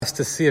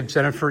To see if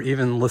Jennifer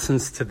even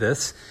listens to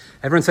this.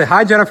 Everyone say,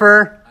 hi,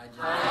 Jennifer.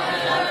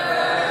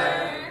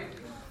 Hi, Jennifer.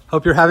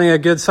 Hope you're having a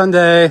good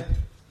Sunday.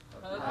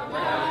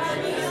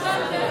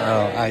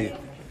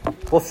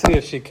 We'll see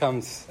if she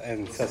comes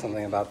and says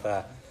something about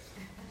that.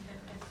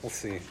 We'll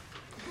see.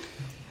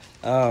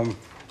 But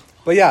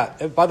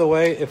yeah, by the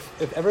way,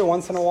 if every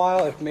once in a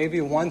while, if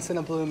maybe once in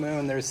a blue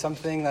moon, there's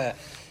something that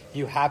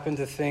you happen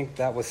to think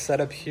that was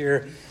set up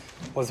here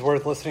was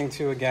worth listening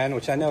to again,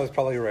 which I know is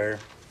probably rare.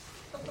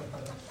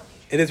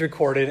 It is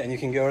recorded, and you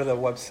can go to the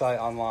website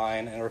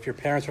online, or if your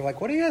parents are like,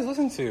 what do you guys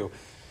listen to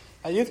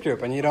at youth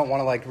group? And you don't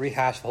want to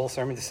rehash the whole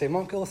sermon, just say,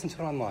 Mom, go listen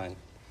to it online.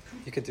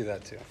 You could do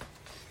that too.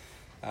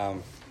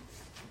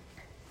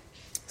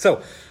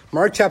 So,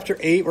 Mark chapter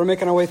 8, we're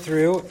making our way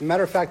through.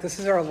 Matter of fact, this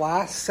is our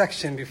last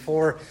section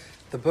before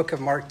the book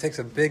of Mark takes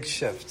a big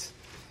shift,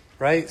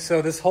 right?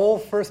 So this whole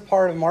first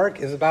part of Mark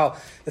is about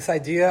this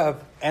idea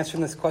of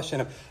answering this question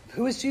of,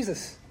 who is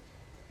Jesus?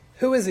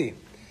 Who is he?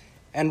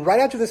 And right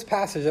after this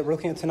passage that we're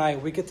looking at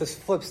tonight, we get this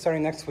flip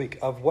starting next week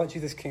of what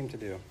Jesus came to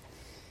do.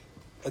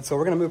 And so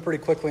we're going to move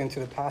pretty quickly into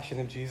the passion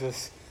of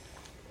Jesus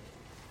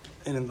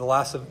and in the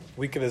last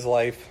week of his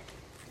life,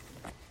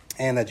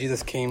 and that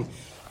Jesus came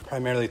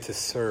primarily to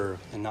serve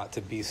and not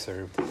to be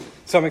served.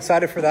 So I'm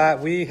excited for that.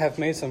 We have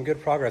made some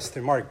good progress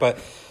through Mark, but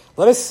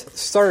let us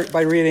start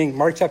by reading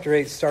Mark chapter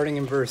 8, starting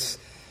in verse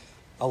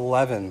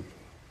 11.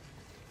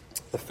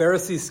 The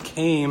Pharisees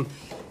came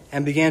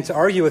and began to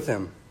argue with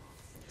him,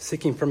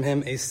 seeking from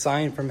him a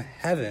sign from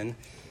heaven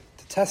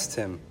to test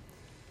him.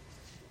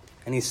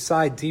 And he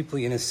sighed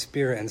deeply in his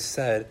spirit and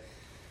said,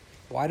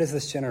 why does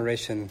this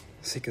generation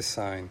seek a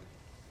sign?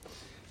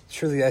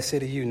 Truly I say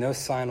to you, no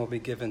sign will be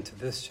given to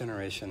this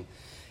generation.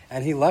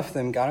 And he left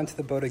them, got into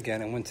the boat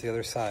again, and went to the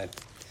other side.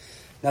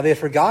 Now they had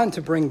forgotten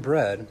to bring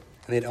bread, and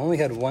they had only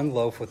had one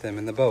loaf with them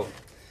in the boat.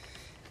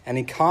 And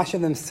he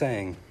cautioned them,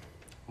 saying,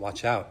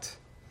 watch out.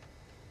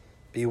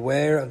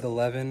 Beware of the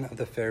leaven of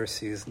the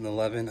Pharisees and the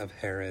leaven of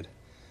Herod.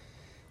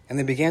 And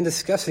they began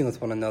discussing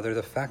with one another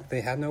the fact they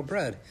had no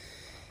bread.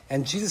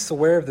 And Jesus,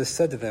 aware of this,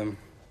 said to them,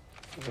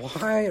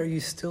 why are you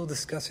still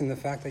discussing the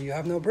fact that you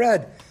have no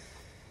bread?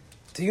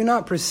 Do you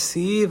not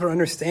perceive or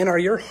understand? Are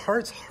your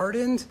hearts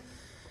hardened?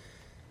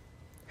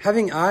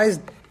 Having eyes,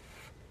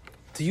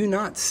 do you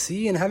not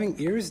see? And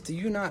having ears, do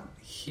you not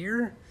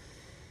hear?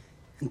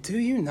 And do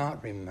you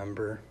not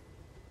remember?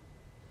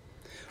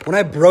 When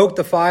I broke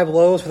the 5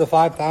 loaves for the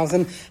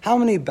 5,000, how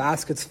many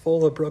baskets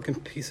full of broken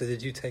pieces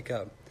did you take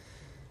up?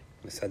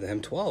 I said to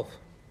him, 12.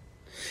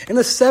 And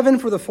the 7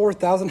 for the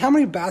 4,000, how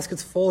many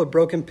baskets full of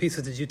broken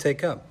pieces did you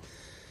take up?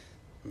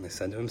 And they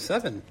said to him,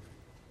 7.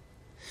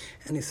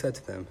 And he said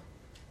to them,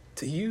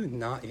 do you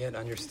not yet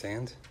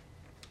understand?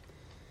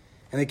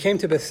 And they came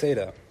to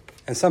Bethsaida,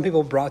 and some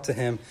people brought to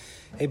him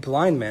a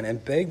blind man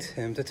and begged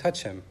him to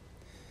touch him.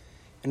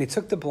 And he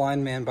took the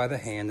blind man by the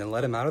hand and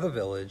led him out of the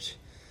village.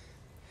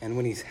 And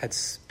when he had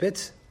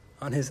spit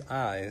on his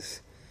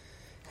eyes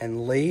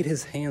and laid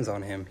his hands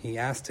on him, he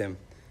asked him,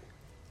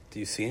 do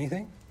you see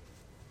anything?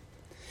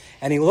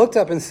 And he looked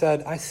up and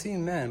said, I see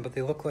men, but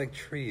they look like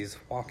trees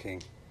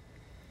walking.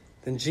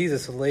 Then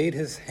Jesus laid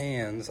his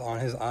hands on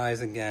his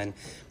eyes again,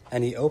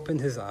 and he opened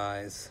his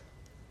eyes.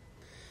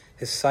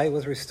 His sight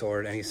was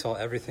restored, and he saw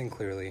everything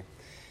clearly.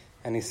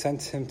 And he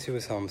sent him to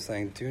his home,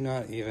 saying, do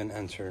not even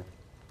enter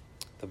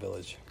the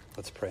village.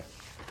 Let's pray.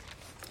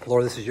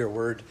 Lord, this is your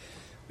word.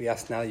 We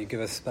ask now that you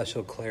give us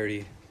special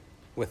clarity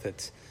with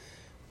it.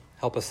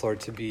 Help us,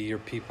 Lord, to be your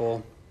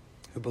people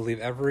who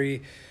believe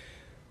every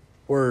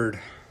word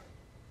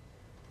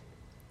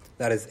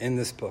that is in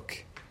this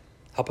book.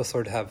 Help us,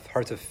 Lord, to have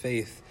hearts of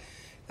faith,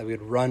 that we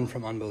would run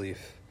from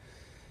unbelief.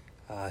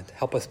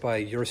 Help us by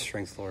your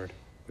strength, Lord.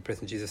 We pray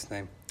in Jesus'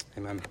 name.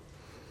 Amen.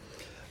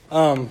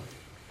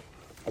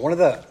 One of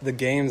the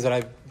games that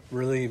I've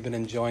really been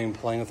enjoying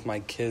playing with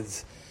my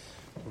kids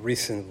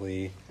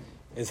recently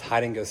is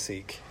hide and go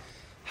seek.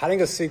 Hide and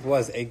go seek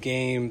was a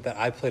game that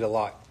I played a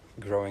lot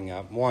growing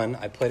up. One,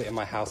 I played it in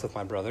my house with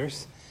my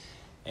brothers,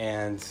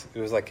 and it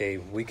was like a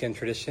weekend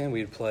tradition.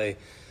 We'd play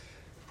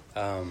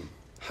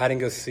hide and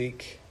go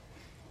seek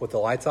with the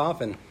lights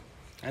off, and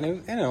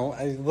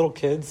as little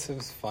kids, it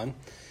was fun.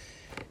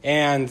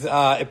 And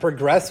it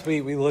progressed.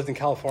 We lived in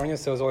California,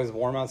 so it was always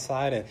warm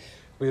outside, and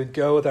we would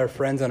go with our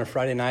friends on a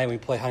Friday night, and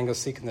we'd play hide and go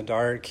seek in the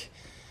dark.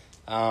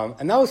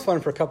 And that was fun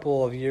for a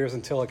couple of years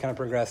until it kind of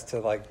progressed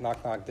to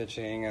knock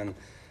ditching and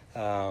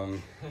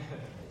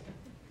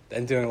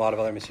doing a lot of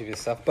other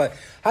mischievous stuff. But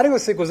hide and go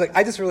seek was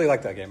I just really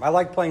liked that game. I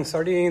like playing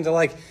sardines. I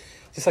like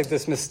just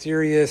this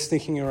mysterious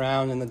sneaking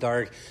around in the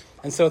dark.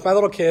 And so with my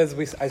little kids,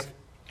 I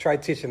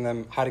tried teaching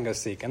them hide and go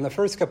seek. And the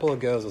first couple of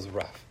goes was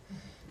rough.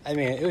 I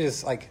mean, it was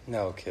just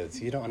no,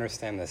 kids, you don't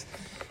understand this.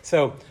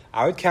 So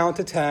I would count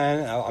to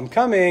 10, I'm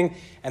coming,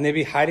 and they'd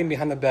be hiding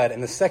behind the bed.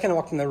 And the second I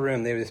walked in the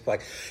room, they would just be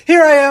like,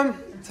 here I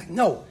am. It's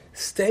no,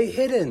 stay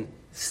hidden.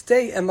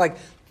 Stay. And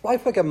probably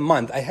for a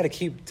month, I had to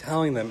keep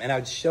telling them, and I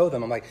would show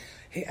them. I'm like,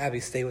 hey, Abby,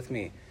 stay with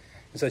me.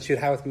 And so she would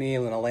hide with me,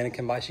 and when Elena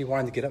came by, she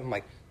wanted to get up. I'm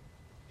like,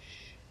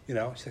 shh.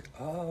 She's like,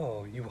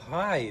 oh, you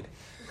hide,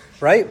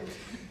 right?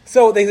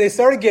 So they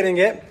started getting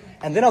it.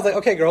 And then I was like,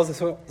 okay, girls, this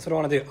is what I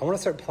want to do. I want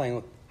to start playing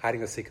with hide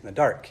and go seek in the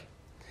dark.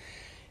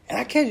 And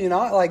I kid you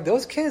not, like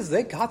those kids,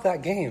 they got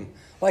that game.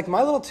 Like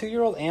my little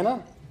 2-year-old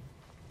Anna,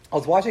 I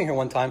was watching her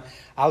one time.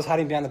 I was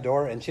hiding behind the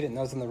door, and she didn't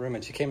know I was in the room.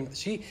 And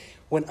she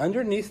went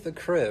underneath the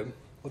crib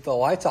with the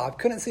lights off.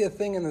 Couldn't see a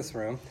thing in this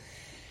room.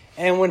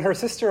 And when her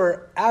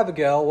sister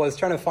Abigail was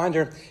trying to find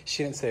her,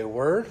 she didn't say a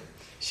word.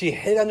 She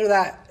hid into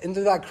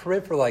that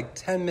crib for like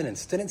 10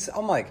 minutes.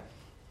 I'm like,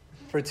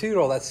 for a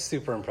 2-year-old, that's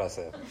super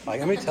impressive. Like,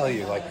 let me tell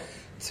you, like,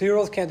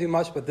 2-year-olds can't do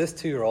much, but this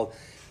 2-year-old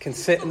can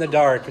sit in the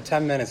dark for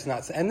 10 minutes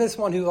and this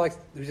one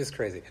who's just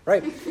crazy,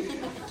 right?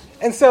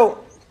 And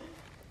so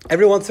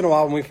every once in a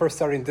while when we first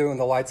started doing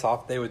the lights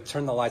off, they would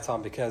turn the lights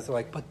on because they're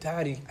like, but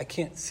Daddy, I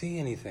can't see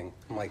anything.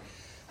 I'm like,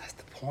 that's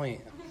the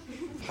point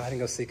of hide and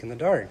go seek in the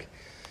dark.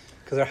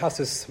 Because our house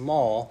is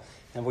small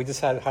and we just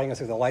had hide and go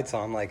seek with the lights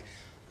on. Like,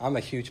 I'm a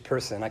huge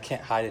person. I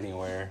can't hide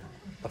anywhere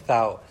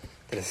without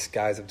the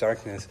disguise of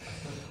darkness.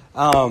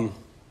 And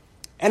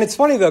it's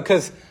funny though,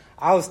 because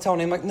I was telling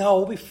him, like, no,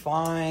 we'll be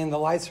fine. The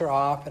lights are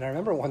off. And I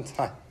remember one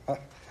time,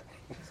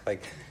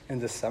 like in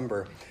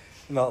December,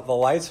 the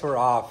lights were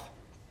off.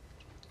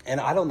 And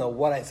I don't know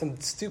what, some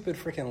stupid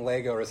freaking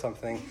Lego or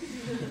something.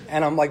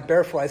 And I'm like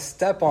barefoot. I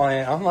step on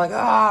it. I'm like,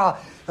 ah.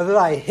 And then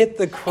I hit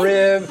the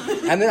crib.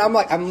 And then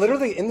I'm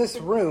literally in this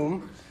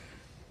room.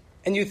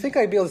 And you think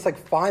I'd be able to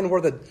find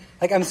where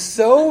I'm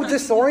so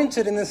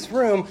disoriented in this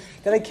room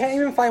that I can't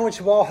even find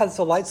which wall has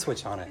the light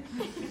switch on it.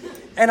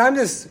 And I'm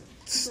just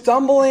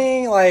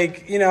stumbling,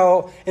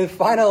 and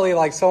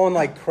finally,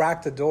 someone,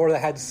 cracked the door that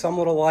had some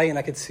little light, and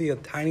I could see a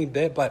tiny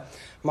bit, but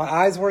my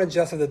eyes weren't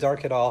adjusted to the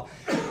dark at all,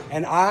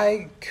 and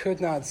I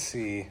could not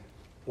see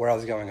where I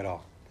was going at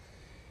all.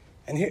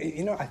 And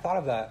here, I thought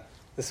of that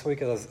this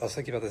week as I was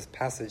thinking about this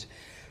passage,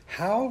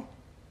 how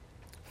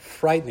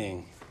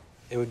frightening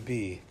it would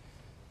be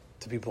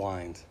to be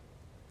blind.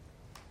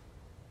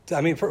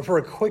 I mean, for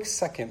a quick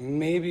second,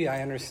 maybe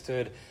I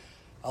understood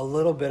a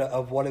little bit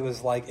of what it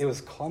was like. It was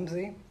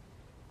clumsy.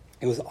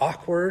 It was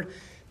awkward.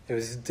 It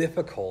was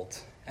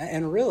difficult.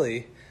 And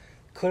really,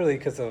 clearly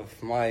because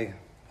of my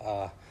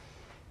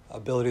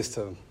abilities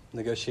to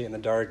negotiate in the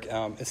dark,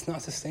 it's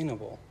not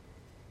sustainable.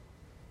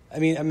 I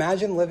mean,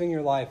 imagine living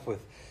your life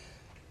with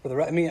the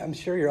rest. I mean, I'm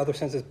sure your other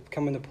senses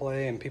come into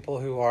play, and people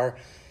who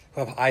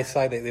have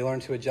eyesight, they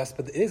learn to adjust,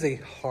 but it is a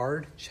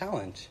hard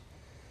challenge.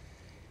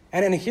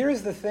 And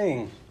here's the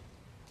thing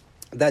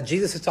that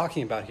Jesus is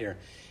talking about here.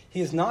 He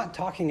is not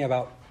talking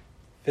about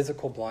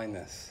physical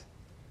blindness,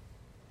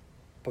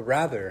 but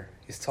rather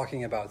he's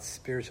talking about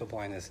spiritual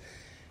blindness.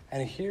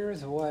 And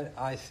here's what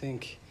I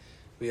think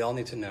we all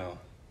need to know.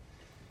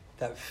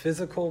 That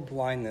physical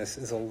blindness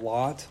is a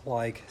lot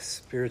like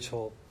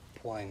spiritual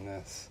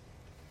blindness.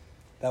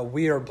 That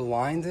we are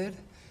blinded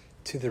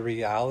to the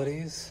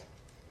realities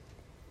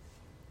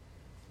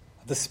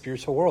of the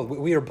spiritual world.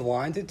 We are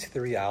blinded to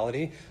the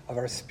reality of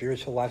our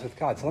spiritual lives with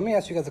God. So let me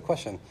ask you guys a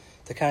question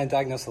to kind of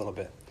diagnose a little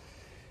bit.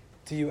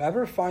 Do you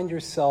ever find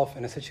yourself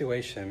in a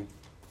situation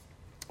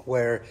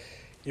where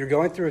you're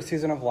going through a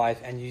season of life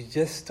and you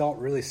just don't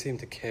really seem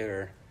to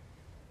care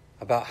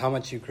about how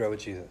much you grow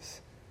with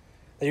Jesus?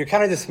 That you're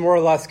kind of just more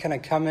or less kind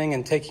of coming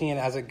and taking it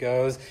as it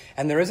goes,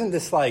 and there isn't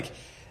this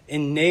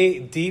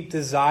innate, deep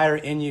desire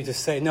in you to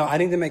say, no, I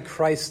need to make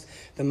Christ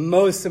the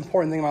most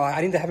important thing in my life.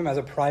 I need to have him as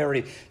a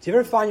priority. Do you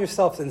ever find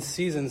yourself in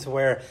seasons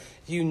where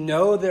you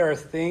know there are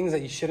things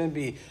that you shouldn't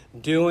be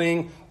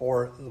doing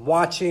or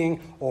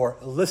watching or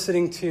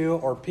listening to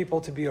or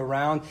people to be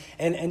around,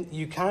 and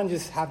you kind of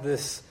just have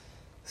this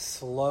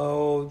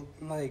slow,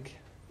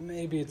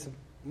 maybe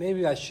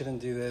I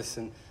shouldn't do this,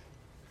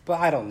 but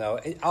I don't know.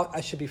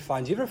 I should be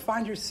fine. Do you ever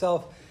find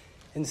yourself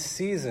in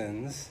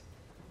seasons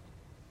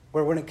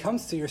where when it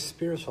comes to your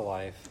spiritual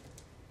life,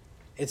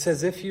 it's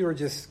as if you are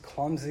just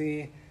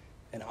clumsy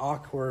and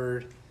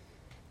awkward,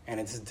 and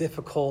it's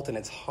difficult and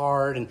it's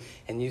hard,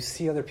 and you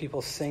see other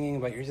people singing,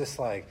 but you're just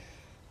like,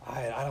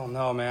 I don't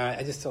know, man.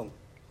 I just don't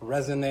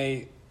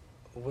resonate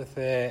with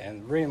it,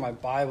 and reading my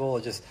Bible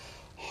is just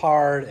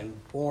hard and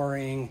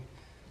boring.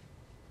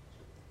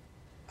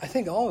 I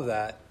think all of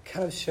that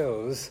kind of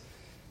shows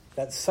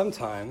that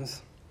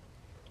sometimes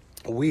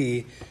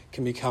we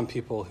can become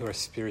people who are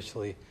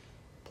spiritually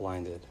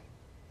blinded.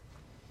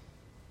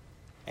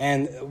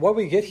 And what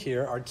we get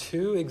here are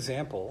two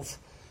examples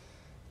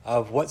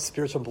of what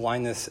spiritual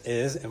blindness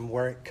is and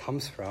where it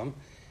comes from.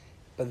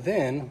 But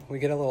then we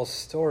get a little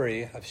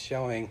story of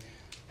showing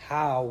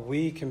how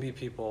we can be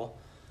people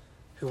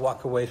who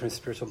walk away from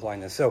spiritual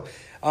blindness. So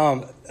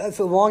that's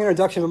a long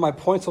introduction, but my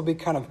points will be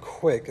kind of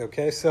quick,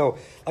 okay? So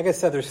like I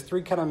said, there's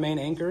three kind of main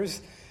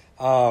anchors.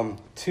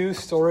 Two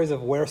stories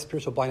of where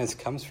spiritual blindness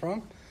comes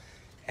from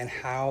and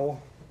how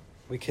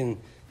we can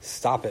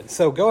stop it.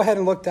 So go ahead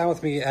and look down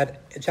with me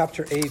at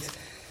chapter 8,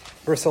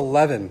 verse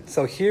 11.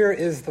 So here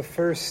is the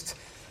first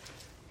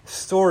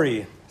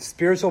story,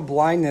 spiritual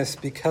blindness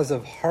because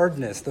of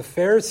hardness. The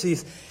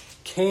Pharisees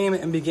came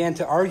and began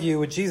to argue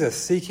with Jesus,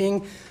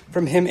 seeking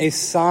from him a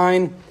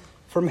sign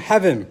from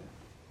heaven.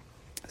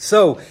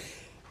 So,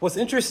 what's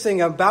interesting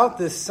about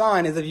this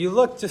sign is if you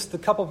look just a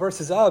couple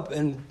verses up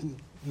in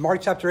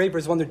Mark chapter 8,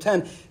 verse 1 through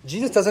 10,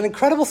 Jesus does an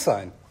incredible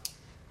sign.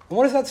 And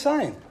what is that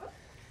sign?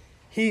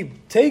 He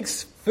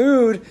takes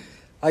food,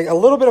 like a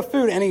little bit of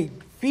food, and he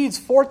feeds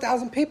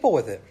 4,000 people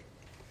with it.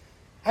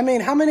 I mean,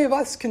 how many of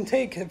us can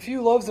take a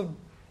few loaves of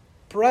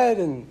bread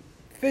and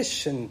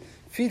fish and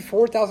feed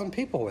 4,000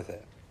 people with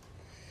it?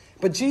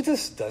 But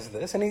Jesus does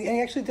this, and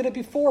he actually did it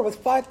before with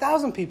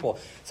 5,000 people.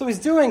 So he's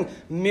doing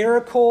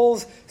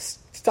miracles,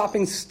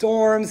 stopping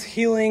storms,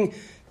 healing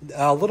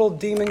little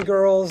demon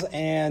girls,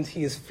 and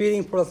he is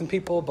feeding 4,000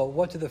 people. But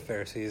what do the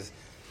Pharisees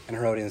and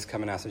Herodians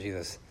come and ask of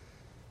Jesus?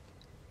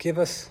 Give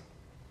us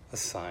a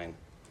sign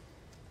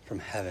from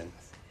heaven.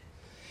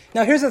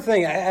 Now here's the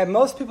thing.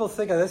 Most people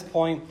think at this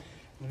point,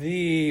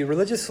 the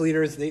religious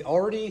leaders, they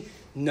already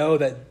know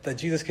that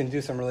Jesus can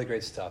do some really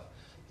great stuff.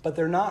 But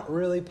they're not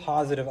really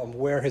positive of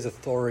where his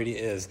authority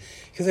is.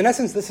 Because in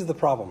essence, this is the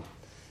problem.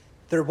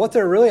 What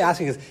they're really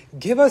asking is,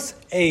 give us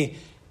a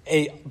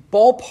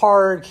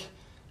ballpark,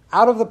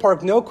 out of the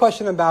park, no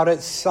question about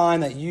it,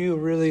 sign that you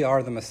really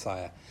are the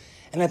Messiah.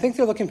 And I think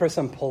they're looking for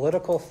some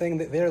political thing.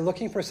 They're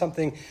looking for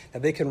something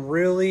that they can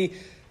really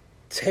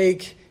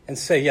take and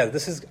say, yeah,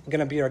 this is going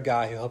to be our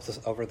guy who helps us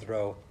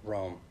overthrow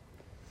Rome.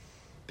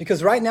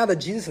 Because right now, the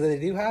Jesus that they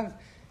do have,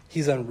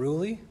 he's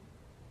unruly.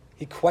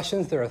 He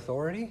questions their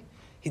authority.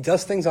 He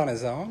does things on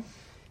his own.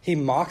 He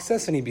mocks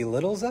us and he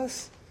belittles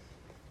us.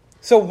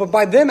 So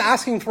by them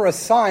asking for a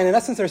sign, in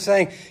essence, they're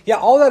saying, yeah,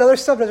 all that other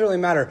stuff doesn't really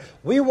matter.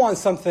 We want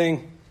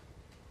something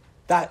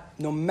that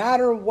no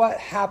matter what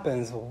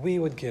happens, we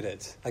would get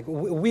it. Like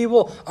we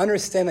will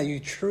understand that you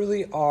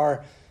truly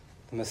are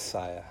the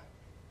Messiah.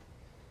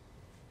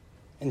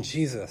 And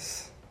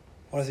Jesus,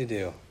 what does he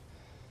do?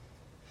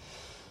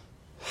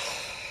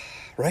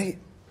 Right?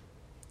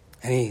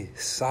 And he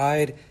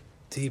sighed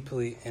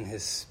deeply in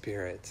his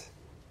spirit.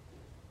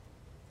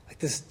 Like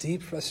this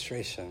deep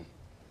frustration.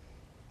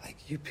 Like,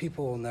 you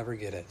people will never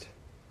get it.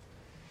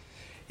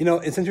 You know,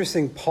 it's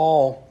interesting,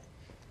 Paul,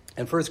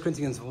 in 1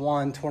 Corinthians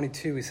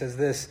 1:22, he says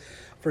this,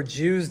 for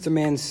Jews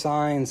demand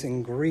signs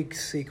and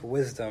Greeks seek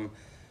wisdom,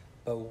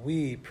 but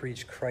we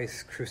preach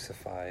Christ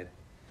crucified,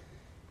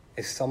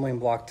 a stumbling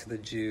block to the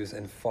Jews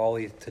and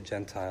folly to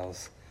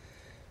Gentiles.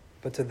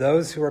 But to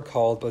those who are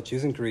called, both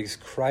Jews and Greeks,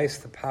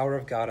 Christ, the power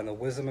of God and the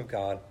wisdom of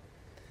God.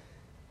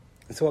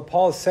 And so what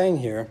Paul is saying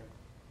here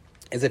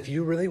is if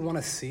you really want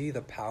to see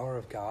the power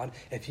of God,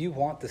 if you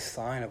want the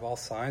sign of all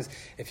signs,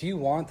 if you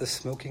want the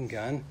smoking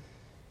gun,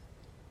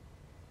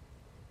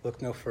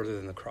 look no further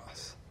than the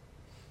cross.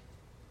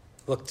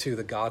 Look to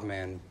the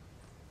God-man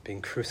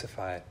being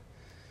crucified.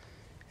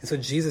 And so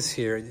Jesus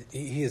here,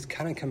 he is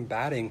kind of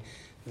combating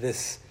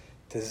this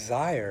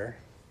desire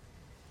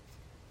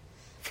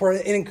for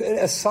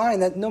a sign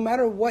that no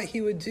matter what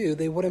he would do,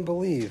 they wouldn't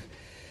believe.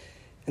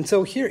 And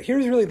so here's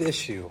really the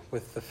issue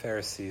with the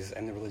Pharisees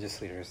and the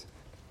religious leaders.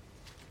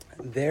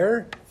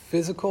 Their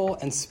physical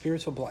and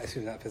spiritual blindness,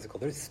 not physical,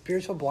 their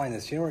spiritual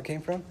blindness, do you know where it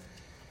came from?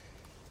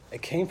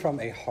 It came from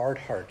a hard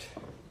heart.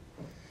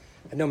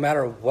 And no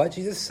matter what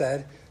Jesus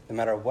said, no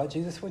matter what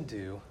Jesus would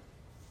do,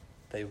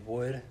 they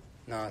would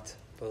not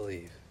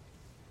believe.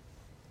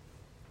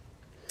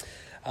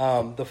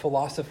 The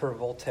philosopher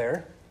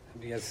Voltaire,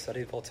 have you guys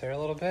studied Voltaire a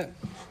little bit?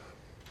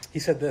 He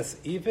said this,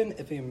 even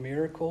if a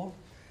miracle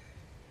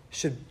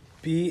should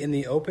be in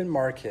the open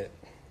market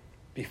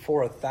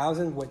before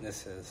 1,000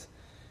 witnesses,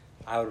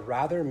 I would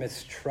rather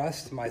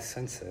mistrust my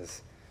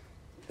senses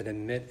than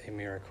admit a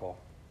miracle.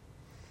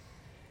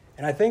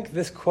 And I think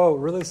this quote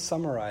really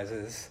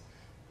summarizes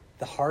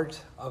the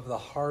heart of the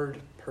hard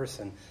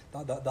person,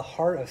 the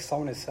heart of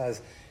someone who says,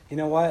 you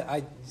know what,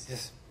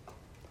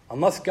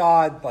 unless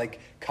God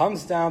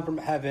comes down from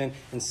heaven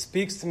and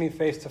speaks to me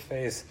face to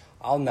face,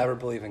 I'll never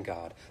believe in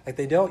God. Like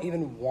they don't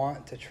even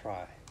want to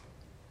try.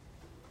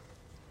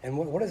 And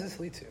what does this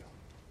lead to?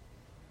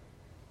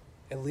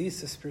 It leads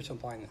to spiritual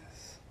blindness.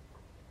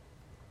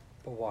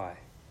 But why?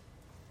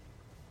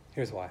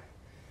 Here's why.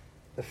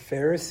 The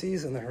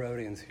Pharisees and the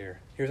Herodians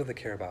here's what they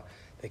care about.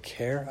 They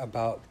care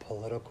about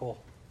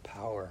political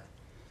power.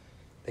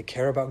 They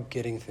care about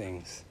getting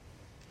things.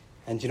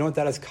 And do you know what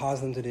that has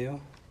caused them to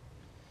do?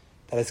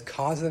 That has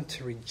caused them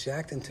to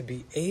reject and to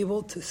be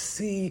able to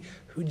see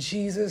who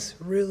Jesus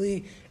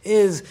really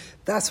is.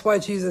 That's why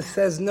Jesus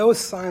says no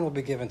sign will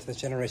be given to this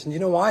generation. Do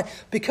you know why?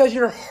 Because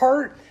your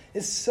heart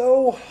is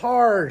so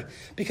hard.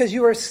 Because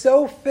you are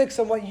so fixed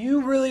on what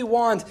you really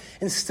want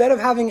instead of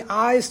having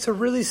eyes to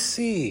really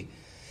see.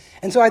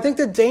 And so I think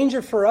the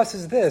danger for us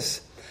is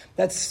this,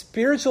 that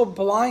spiritual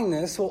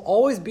blindness will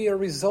always be a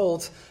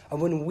result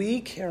of when we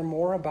care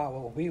more about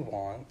what we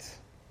want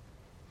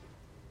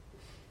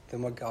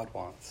than what God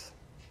wants.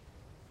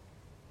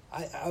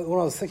 When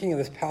I was thinking of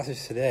this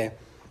passage today,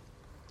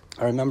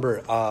 I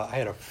remember I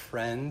had a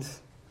friend.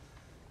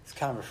 It's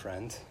kind of a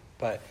friend,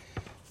 but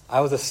I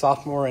was a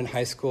sophomore in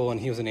high school and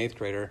he was an 8th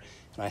grader,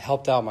 and I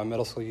helped out my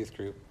middle school youth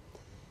group.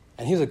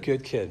 And he was a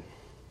good kid.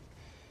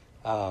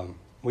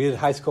 We did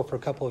high school for a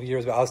couple of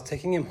years, but I was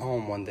taking him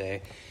home one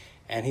day,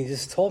 And he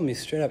just told me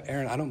straight up,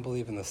 Aaron, I don't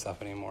believe in this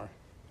stuff anymore.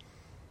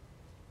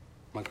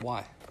 I'm like,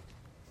 why?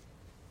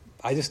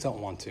 I just don't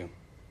want to.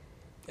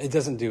 It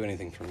doesn't do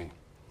anything for me.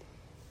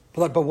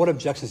 But what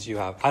objections do you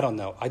have? I don't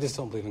know. I just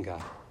don't believe in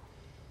God.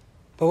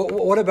 But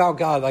what about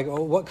God? Like,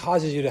 what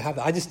causes you to have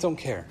that? I just don't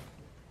care.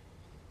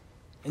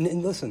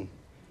 And listen,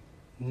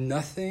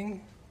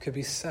 nothing could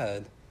be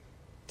said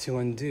to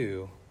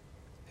undo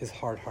his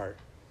hard heart.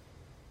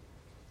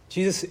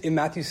 Jesus in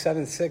Matthew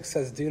 7:6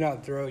 says, do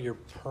not throw your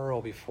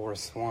pearl before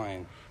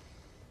swine.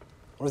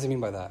 What does he mean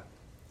by that?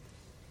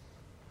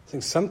 I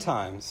think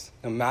sometimes,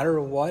 no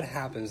matter what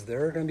happens,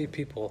 there are going to be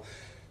people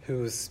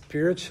whose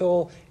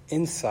spiritual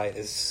insight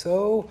is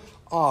so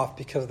off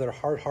because of their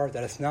hard heart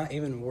that it's not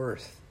even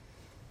worth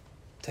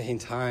taking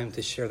time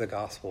to share the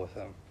gospel with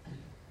them.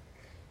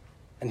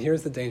 And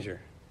here's the danger.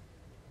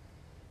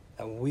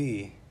 That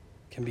we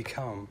can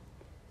become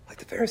like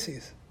the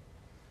Pharisees.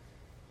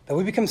 That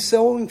we become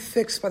so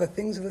fixed by the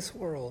things of this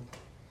world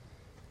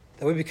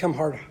that we become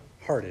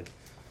hard-hearted.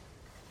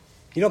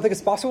 You don't think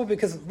it's possible?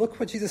 Because look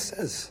what Jesus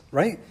says,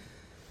 right?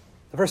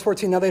 Verse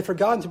 14, now they had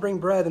forgotten to bring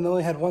bread and they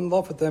only had one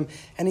loaf with them.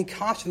 And he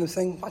cautioned them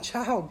saying, watch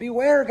out,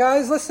 beware,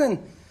 guys,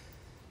 listen.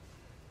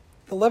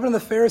 The leaven of the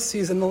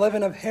Pharisees and the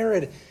leaven of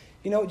Herod.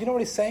 Do you know what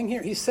he's saying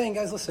here? He's saying,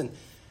 guys, listen,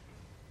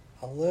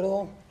 a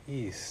little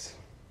yeast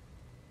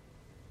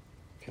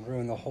can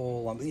ruin the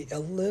whole lump. A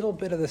little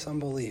bit of this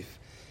unbelief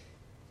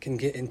can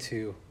get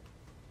into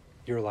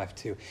your life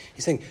too.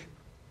 He's saying,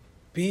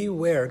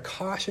 beware,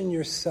 caution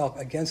yourself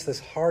against this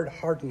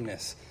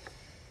hard-heartedness.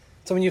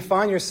 So when you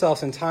find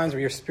yourselves in times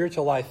where your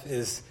spiritual life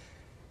is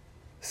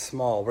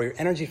small, where your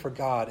energy for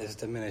God is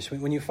diminished,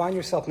 when you find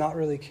yourself not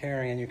really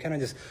caring and you're kind of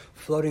just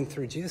floating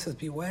through, Jesus says,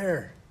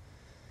 beware.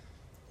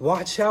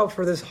 Watch out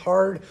for this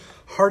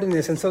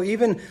hard-heartedness. And so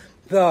even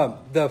the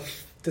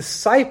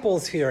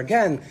disciples here,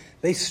 again,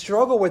 they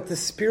struggle with this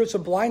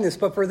spiritual blindness,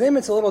 but for them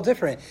it's a little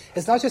different.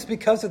 It's not just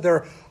because of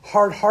their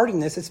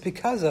hard-heartedness, it's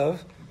because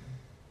of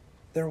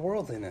their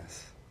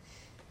worldliness.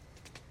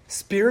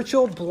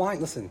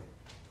 Listen,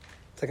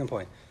 second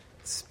point.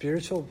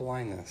 Spiritual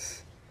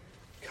blindness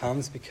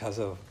comes because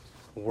of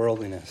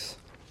worldliness.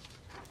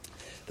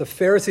 The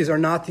Pharisees are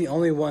not the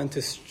only one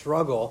to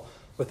struggle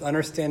with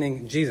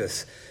understanding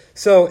Jesus.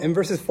 So in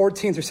verses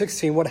 14 through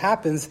 16, what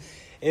happens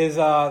is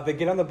they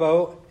get on the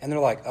boat and they're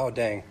like, oh,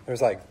 dang,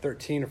 there's like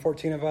 13 or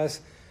 14 of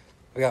us.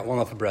 We got one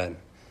loaf of bread.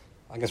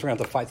 I guess we're going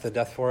to have to fight to the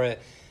death for it.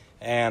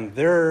 And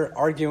they're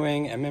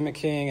arguing and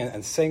mimicking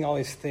and saying all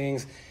these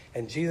things.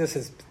 And Jesus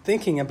is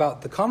thinking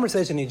about the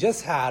conversation he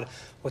just had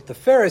with the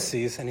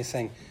Pharisees. And he's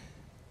saying,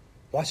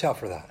 watch out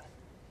for that.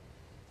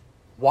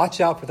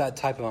 Watch out for that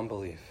type of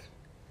unbelief.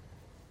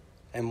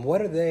 And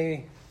what are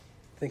they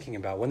thinking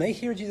about? When they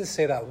hear Jesus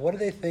say that, what do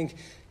they think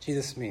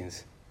Jesus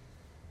means?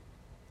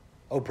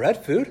 Oh,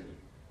 bread? Food?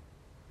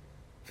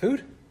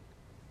 Food?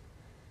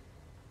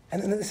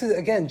 And then this is,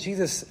 again,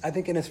 Jesus, I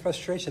think in his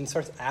frustration,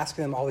 starts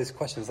asking them all these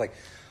questions. Like,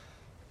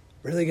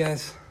 really,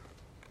 guys?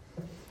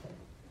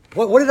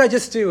 What did I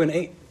just do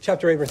in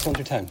chapter 8, verse 1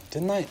 through 10?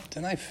 Didn't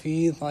I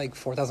feed like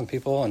 4,000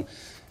 people? And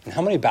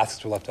how many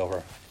baskets were left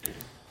over?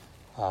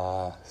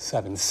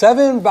 7.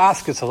 7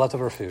 baskets of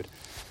leftover food.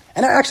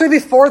 And actually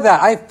before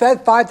that, I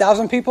fed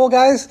 5,000 people,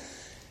 guys.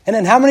 And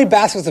then how many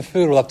baskets of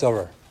food were left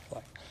over?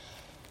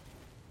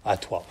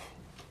 12.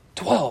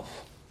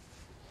 12.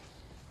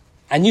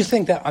 And you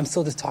think that I'm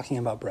still just talking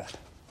about bread.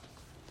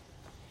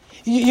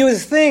 You would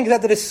think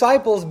that the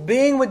disciples,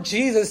 being with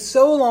Jesus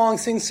so long,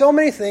 seeing so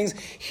many things,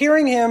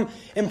 hearing him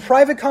in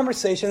private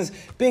conversations,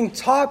 being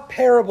taught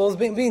parables,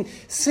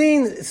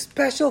 seeing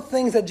special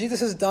things that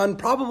Jesus has done,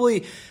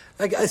 probably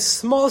like a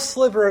small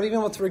sliver of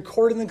even what's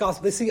recorded in the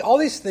gospel. They see all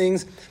these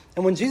things,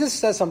 and when Jesus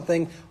says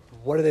something,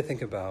 what do they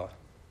think about?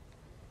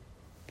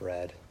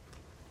 Bread.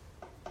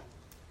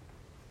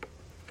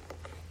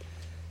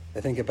 They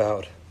think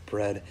about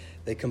bread.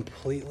 They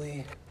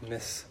completely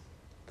miss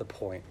the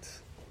point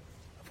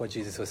of what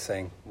Jesus was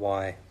saying.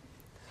 Why?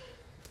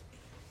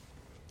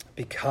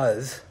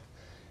 Because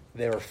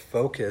they were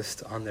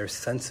focused on their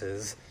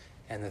senses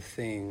and the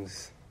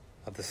things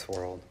of this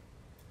world.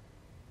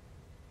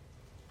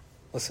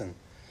 Listen,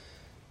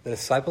 the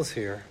disciples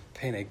here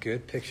paint a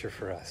good picture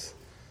for us.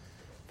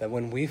 That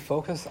when we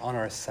focus on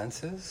our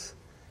senses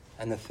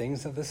and the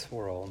things of this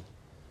world,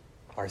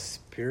 our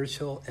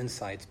spiritual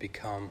insights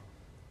become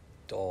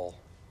dull.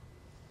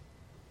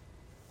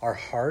 Our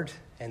heart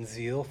and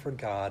zeal for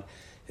God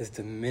is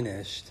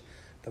diminished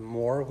the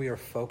more we are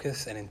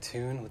focused and in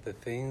tune with the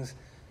things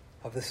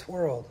of this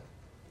world.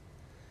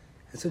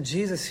 And so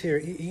Jesus here,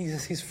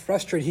 he's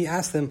frustrated. He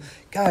asks them,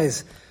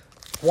 guys,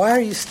 why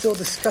are you still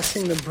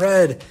discussing the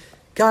bread?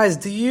 Guys,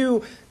 do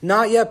you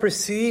not yet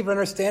perceive or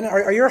understand?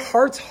 Are your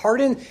hearts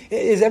hardened?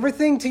 Is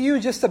everything to you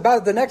just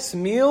about the next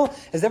meal?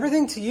 Is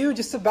everything to you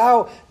just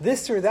about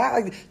this or that?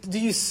 Like, do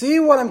you see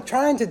what I'm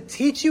trying to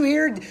teach you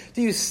here?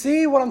 Do you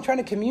see what I'm trying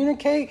to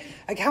communicate?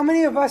 Like, how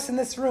many of us in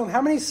this room,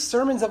 how many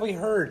sermons have we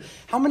heard?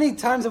 How many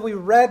times have we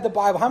read the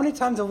Bible? How many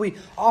times have we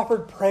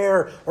offered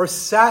prayer or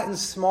sat in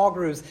small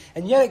groups?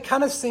 And yet it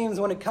kind of seems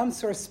when it comes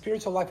to our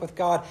spiritual life with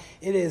God,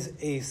 it is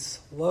a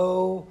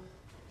slow,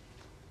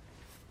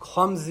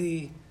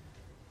 clumsy,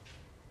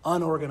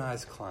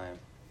 unorganized climb.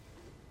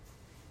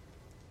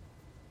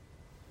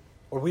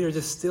 Or we are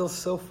just still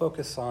so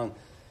focused on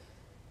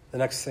the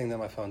next thing that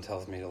my phone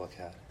tells me to look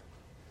at.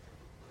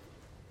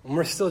 And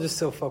we're still just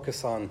so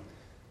focused on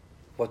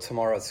what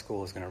tomorrow at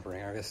school is going to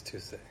bring, I guess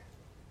Tuesday.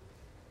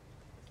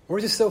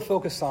 We're just so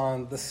focused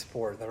on the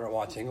sport that we're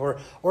watching, or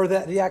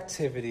the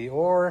activity,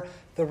 or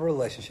the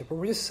relationship. Or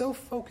we're just so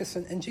focused.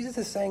 And Jesus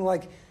is saying,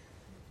 like,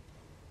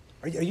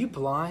 are you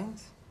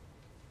blind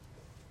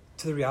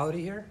to the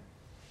reality here?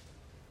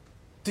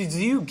 Do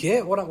you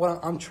get what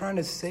I'm trying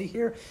to say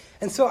here?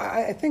 And so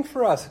I think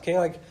for us, okay,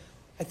 like,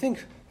 I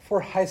think for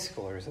high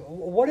schoolers,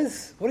 what do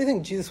you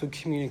think Jesus would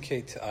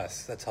communicate to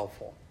us that's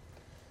helpful?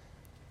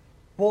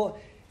 Well,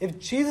 if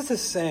Jesus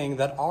is saying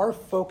that our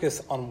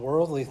focus on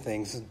worldly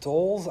things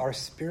dulls our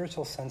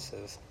spiritual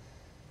senses,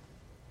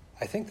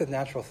 I think the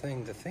natural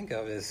thing to think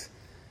of is,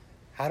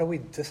 how do we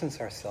distance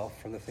ourselves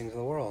from the things of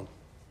the world?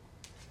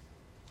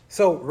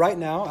 So right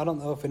now, I don't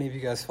know if any of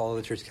you guys follow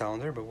the church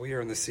calendar, but we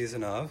are in the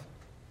season of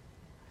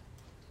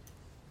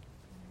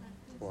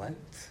Lent.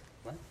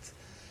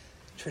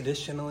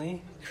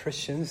 Traditionally,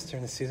 Christians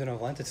during the season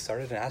of Lent, it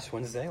started on Ash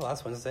Wednesday,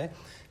 last Wednesday.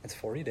 It's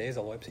 40 days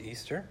all the way up to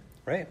Easter,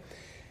 right?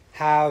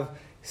 Have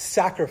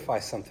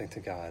sacrificed something to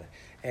God.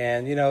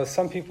 And,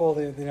 some people,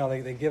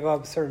 they give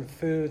up certain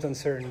foods on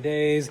certain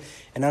days.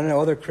 And I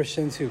know other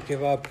Christians who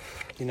give up,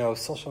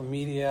 social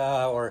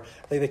media, or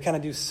they kind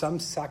of do some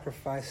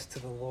sacrifice to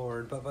the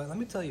Lord. But let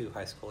me tell you,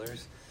 high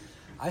schoolers,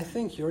 I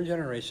think your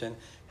generation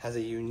has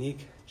a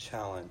unique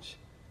challenge.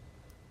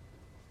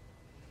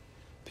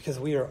 Because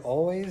we are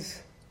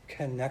always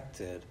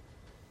connected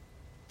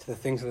to the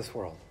things of this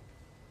world.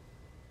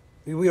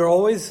 We are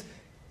always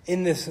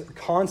in this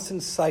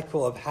constant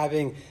cycle of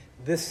having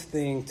this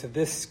thing to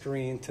this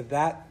screen, to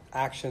that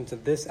action, to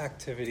this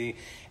activity,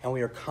 and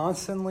we are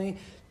constantly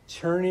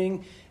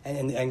turning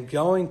and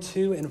going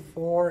to and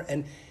for,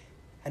 and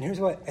here's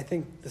what I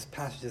think this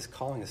passage is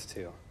calling us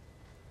to.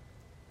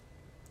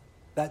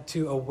 That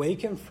to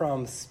awaken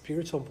from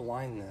spiritual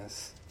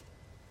blindness,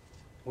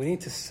 we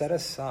need to set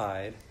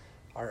aside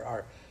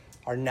our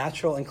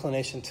natural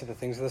inclination to the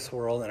things of this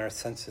world and our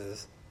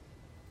senses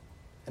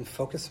and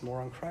focus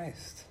more on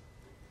Christ.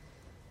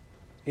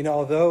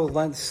 Although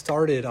Lent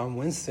started on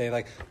Wednesday,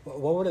 like,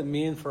 what would it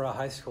mean for a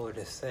high schooler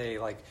to say,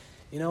 like,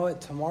 you know what,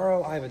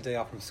 tomorrow I have a day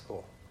off from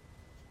school?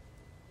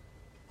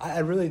 I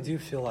really do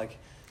feel like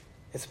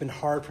it's been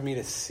hard for me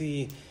to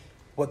see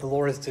what the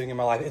Lord is doing in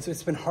my life.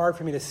 It's been hard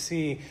for me to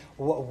see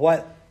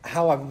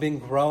how I've been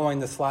growing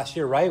this last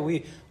year, right?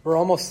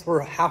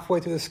 We're halfway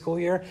through the school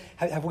year.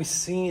 Have we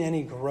seen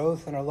any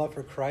growth in our love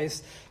for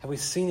Christ? Have we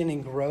seen any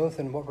growth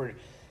in what we're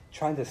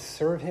trying to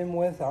serve Him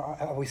with?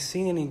 Have we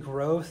seen any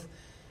growth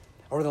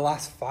over the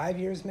last 5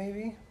 years,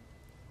 maybe,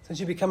 since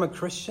you become a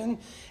Christian?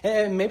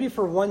 And maybe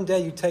for one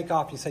day you take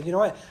off. You say, you know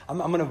what? I'm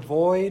going to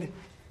avoid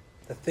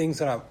the things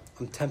that I'm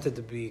tempted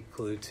to be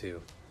glued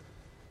to.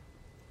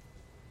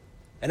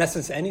 In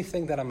essence,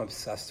 anything that I'm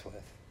obsessed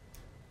with.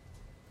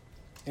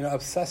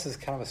 Obsessed is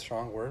kind of a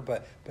strong word,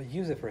 but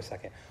use it for a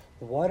second.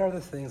 What are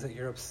the things that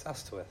you're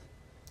obsessed with?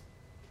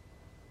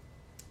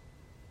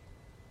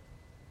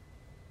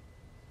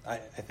 I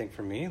think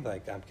for me,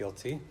 like, I'm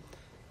guilty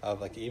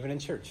of, like, even in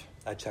church,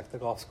 I check the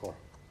golf score.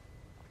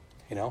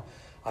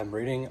 I'm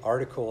reading an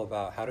article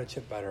about how to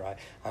chip better.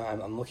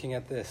 I'm looking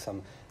at this.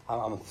 I'm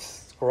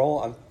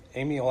scrolling.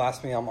 Amy will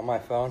ask me on my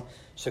phone,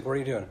 she's like, what are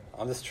you doing?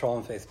 I'm just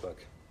trolling Facebook.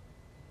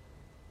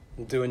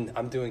 I'm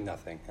doing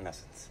nothing, in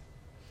essence.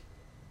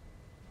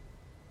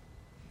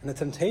 And the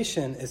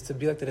temptation is to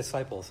be like the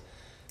disciples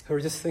who are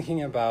just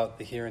thinking about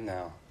the here and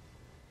now.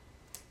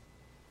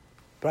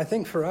 But I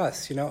think for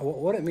us, what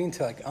would it mean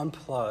to, like,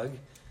 unplug,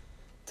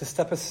 to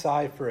step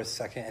aside for a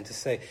second and to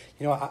say,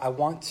 I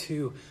want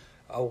to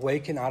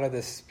awaken out of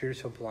this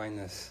spiritual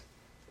blindness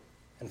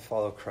and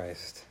follow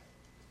Christ.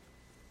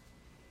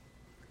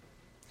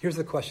 Here's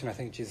the question I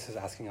think Jesus is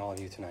asking all of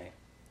you tonight.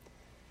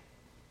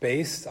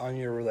 Based on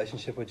your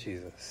relationship with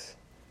Jesus,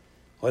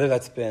 whether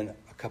that's been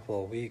a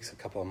couple of weeks, a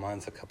couple of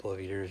months, a couple of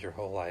years, your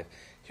whole life,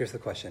 here's the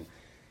question.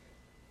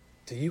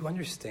 Do you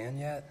understand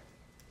yet?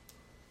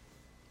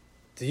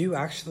 Do you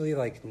actually,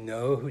 like,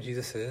 know who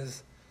Jesus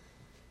is?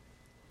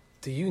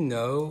 Do you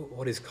know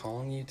what He's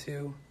calling you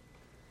to?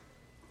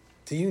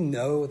 Do you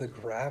know the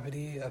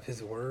gravity of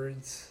His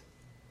words?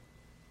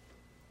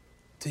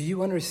 Do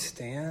you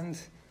understand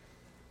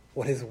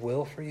what His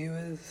will for you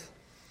is?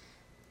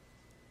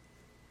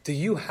 Do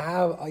you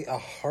have a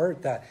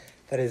heart that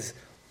is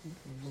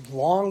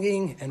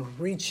longing and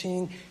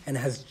reaching and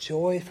has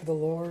joy for the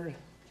Lord?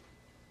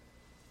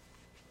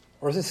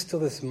 Or is it still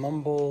this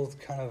mumbled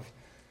kind of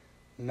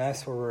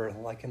mess where we're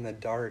like in the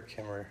dark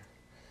and we're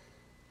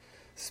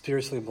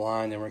spiritually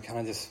blind and we're kind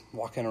of just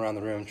walking around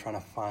the room trying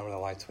to find where the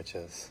light switch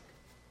is?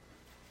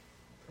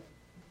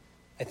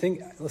 I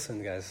think,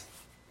 listen, guys,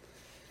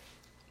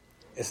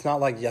 it's not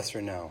like yes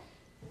or no.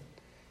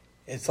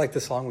 It's like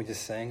the song we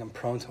just sang, I'm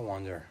prone to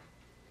wander.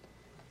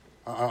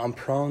 I'm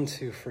prone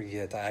to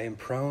forget. I am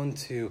prone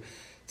to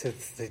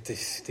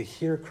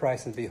hear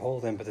Christ and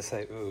behold him, but to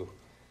say, ooh,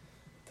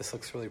 this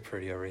looks really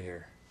pretty over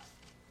here.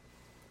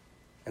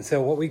 And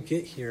so what we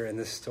get here in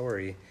this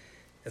story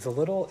is a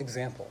little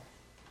example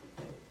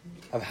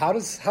of how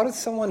does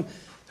someone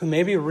who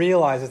maybe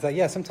realizes that,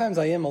 yeah, sometimes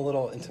I am a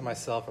little into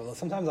myself, or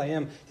sometimes I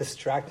am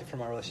distracted from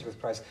my relationship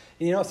with Christ.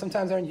 You know,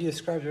 sometimes, aren't you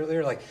described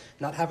earlier, like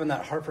not having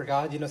that heart for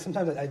God? You know,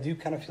 sometimes I do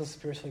kind of feel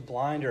spiritually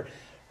blind, or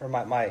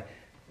my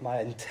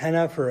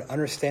antenna for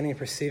understanding and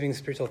perceiving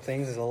spiritual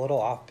things is a little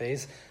off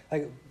base.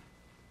 Like,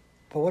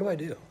 but what do I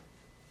do?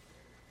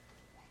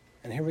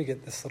 And here we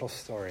get this little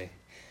story.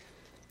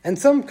 And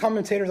some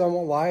commentators, I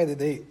won't lie,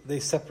 they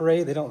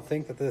separate. They don't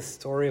think that this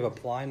story of a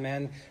blind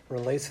man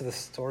relates to the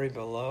story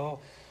below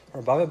or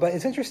above it. But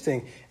it's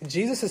interesting.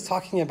 Jesus is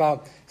talking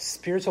about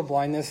spiritual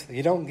blindness.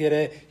 You don't get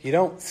it. You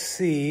don't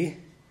see.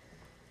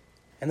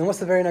 And then what's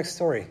the very next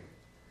story?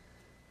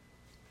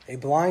 A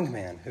blind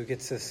man who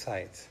gets his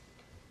sight.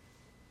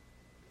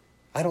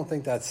 I don't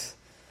think that's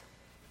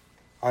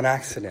on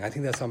accident. I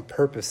think that's on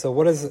purpose. So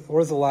what is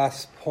the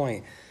last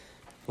point?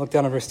 Look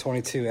down at verse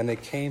 22. And they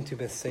came to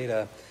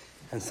Bethsaida,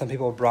 and some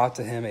people brought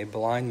to him a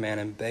blind man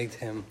and begged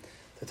him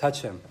to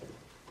touch him.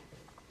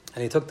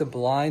 And he took the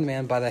blind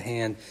man by the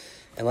hand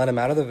and led him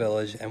out of the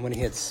village. And when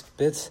he had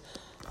spit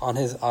on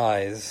his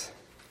eyes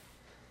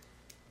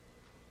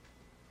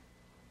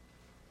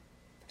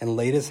and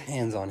laid his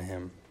hands on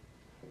him,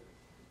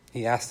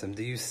 he asked him,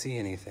 "Do you see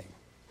anything?"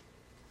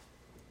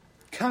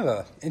 Kind of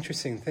an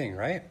interesting thing,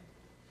 right?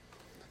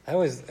 I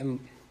always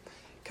am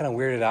kind of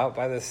weirded out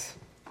by this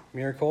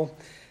miracle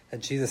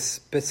that Jesus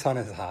spits on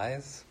his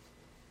eyes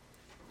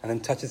and then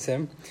touches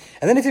him.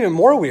 And then it's even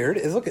more weird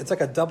is, look, it's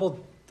like a double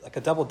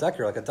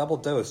decker, like a double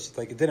dose.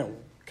 Like it didn't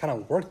kind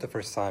of work the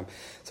first time.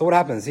 So what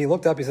happens? He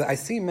looked up, he said, "I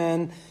see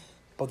men,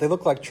 but they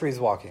look like trees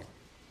walking."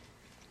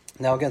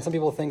 Now again, some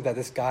people think that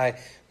this guy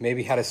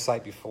maybe had his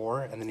sight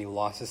before and then he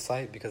lost his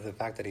sight because of the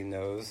fact that he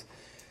knows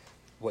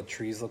what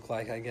trees look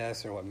like, I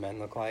guess, or what men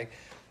look like.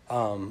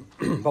 But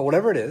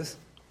whatever it is,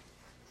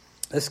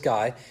 this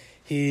guy,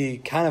 he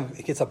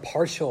gets a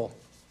partial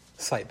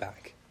sight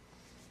back.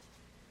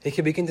 He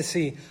can begin to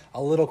see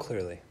a little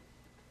clearly.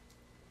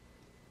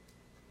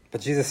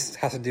 But Jesus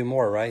has to do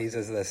more, right? He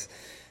says this,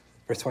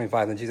 verse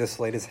 25, then Jesus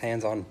laid his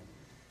hands on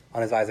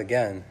his eyes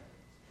again,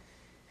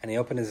 and he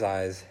opened his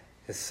eyes,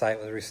 his sight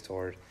was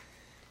restored,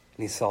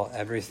 and he saw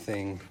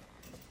everything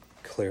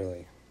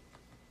clearly.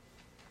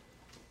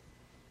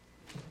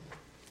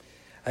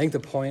 I think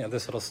the point of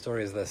this little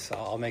story is this.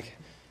 I'll make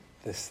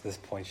this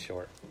point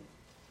short.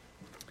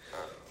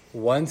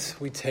 Once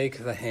we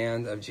take the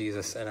hand of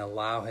Jesus and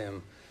allow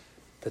him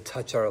to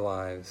touch our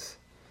lives,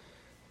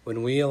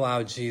 when we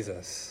allow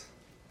Jesus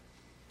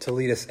to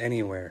lead us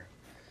anywhere,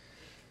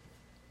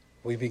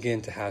 we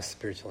begin to have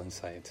spiritual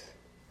insight.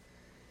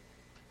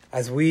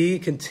 As we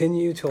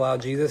continue to allow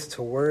Jesus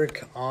to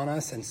work on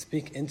us and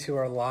speak into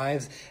our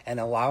lives and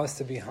allow us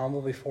to be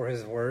humble before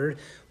his word,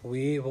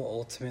 we will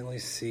ultimately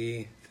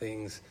see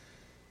things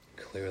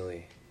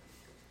clearly.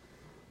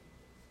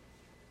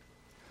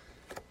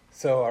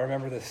 So I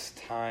remember this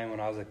time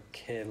when I was a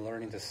kid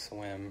learning to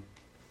swim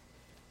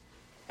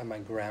at my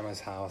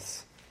grandma's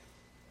house.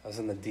 I was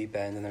in the deep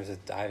end and there was a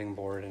diving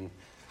board and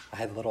I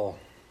had little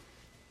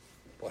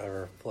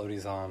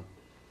floaties on.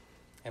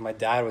 And my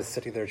dad was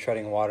sitting there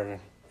treading water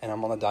and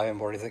I'm on the diving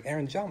board. He's like,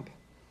 Aaron, jump.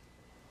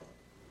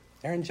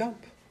 Aaron,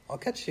 jump. I'll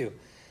catch you.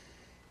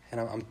 And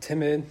I'm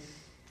timid.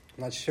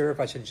 I'm not sure if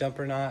I should jump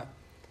or not.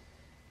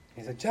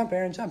 He's like, jump,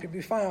 Aaron, jump. You'll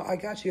be fine. I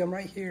got you. I'm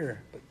right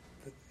here. But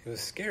it was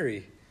scary.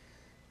 It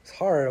was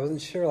hard. I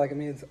wasn't sure.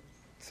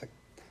 It's like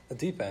the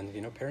deep end. You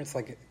know, parents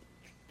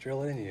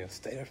drill it in you.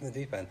 Stay there from the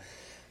deep end.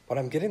 But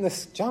I'm getting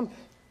this jump.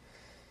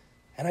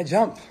 And I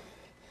jump.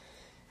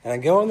 And I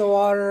go in the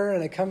water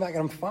and I come back and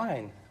I'm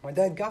fine. My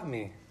dad got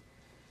me.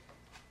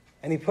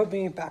 And he put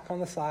me back on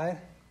the side.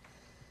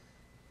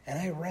 And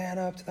I ran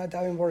up to that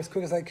diving board as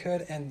quick as I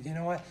could. And you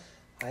know what?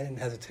 I didn't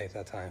hesitate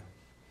that time.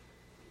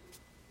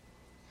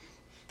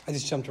 I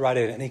just jumped right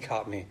in and he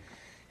caught me.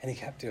 And he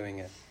kept doing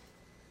it.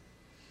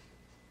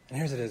 And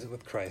here's it is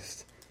with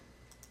Christ.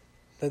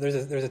 There's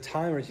a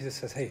time where Jesus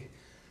says, hey,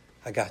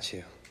 I got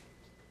you.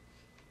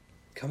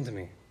 Come to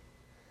me.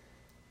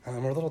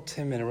 And we're a little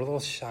timid and we're a little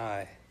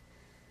shy.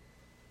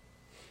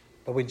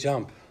 But we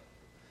jump.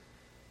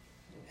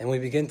 And we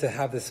begin to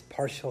have this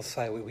partial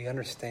sight. We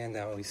understand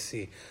now what we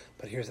see.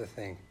 But here's the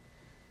thing.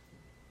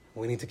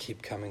 We need to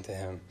keep coming to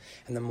him.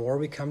 And the more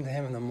we come to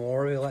him and the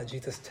more we let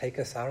Jesus take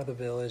us out of the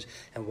village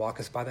and walk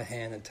us by the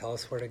hand and tell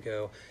us where to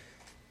go,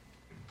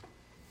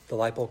 the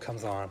light bulb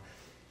comes on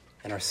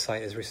and our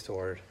sight is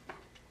restored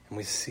and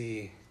we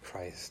see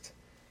Christ.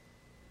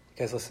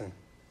 Guys, listen.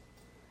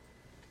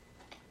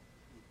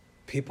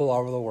 People all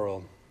over the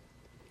world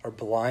are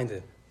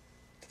blinded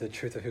to the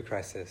truth of who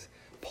Christ is.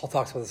 Paul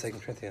talks about this in 2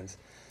 Corinthians.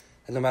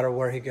 And no matter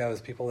where he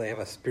goes, people, they have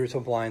the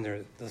spiritual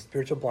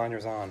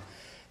blinders on.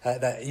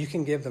 That you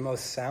can give the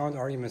most sound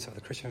arguments of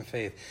the Christian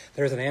faith.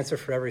 There's an answer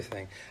for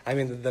everything. I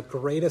mean, the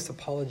greatest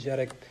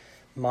apologetic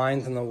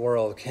minds in the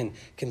world can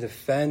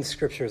defend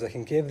scriptures, that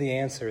can give the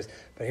answers.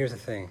 But here's the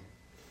thing.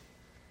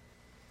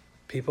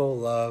 People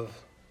love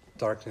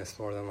darkness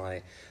more than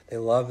light. They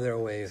love their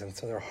ways, and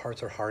so their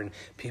hearts are hardened.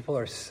 People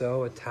are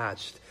so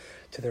attached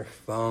to their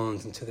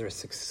phones and to their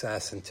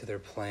success and to their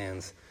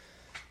plans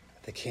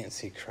that they can't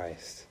see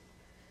Christ.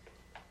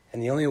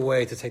 And the only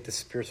way to take the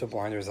spiritual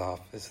blinders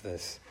off is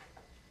this: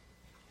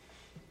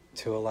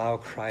 to allow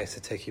Christ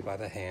to take you by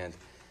the hand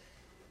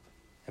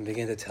and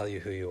begin to tell you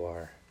who you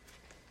are.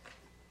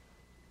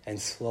 And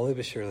slowly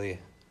but surely,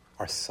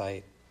 our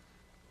sight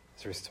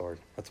is restored.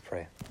 Let's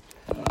pray.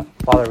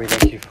 Father, we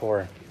thank you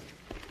for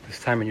this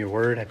time in your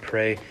word. I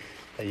pray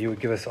that you would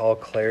give us all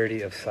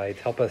clarity of sight.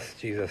 Help us,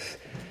 Jesus,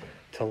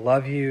 to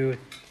love you,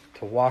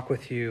 to walk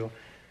with you,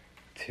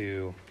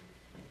 to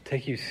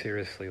take you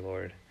seriously,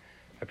 Lord.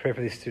 I pray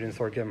for these students,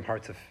 Lord, give them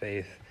hearts of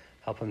faith.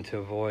 Help them to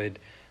avoid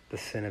the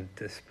sin of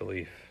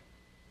disbelief.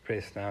 I pray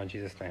this now in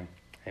Jesus' name.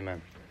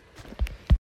 Amen.